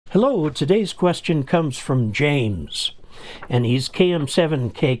Hello, today's question comes from James, and he's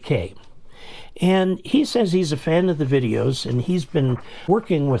KM7KK. And he says he's a fan of the videos, and he's been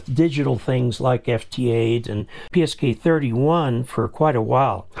working with digital things like FT8 and PSK31 for quite a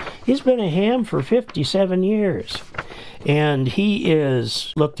while. He's been a ham for 57 years. And he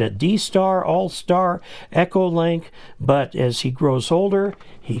is looked at D-Star, All-Star, Echo-Link, but as he grows older,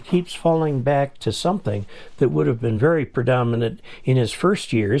 he keeps falling back to something that would have been very predominant in his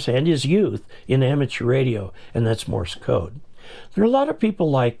first years and his youth in amateur radio, and that's Morse code. There are a lot of people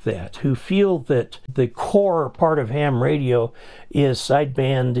like that who feel that the core part of ham radio is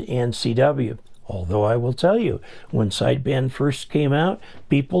sideband and CW. Although I will tell you, when sideband first came out,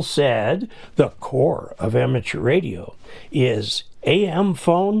 people said the core of amateur radio is AM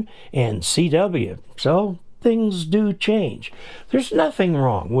phone and CW. So things do change. There's nothing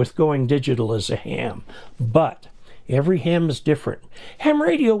wrong with going digital as a ham, but every ham is different. Ham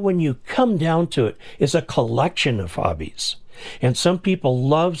radio, when you come down to it, is a collection of hobbies. And some people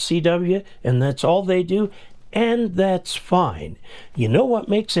love CW, and that's all they do, and that's fine. You know what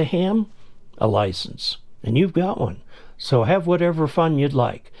makes a ham? A license. And you've got one. So have whatever fun you'd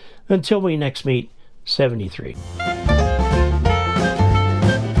like. Until we next meet, 73.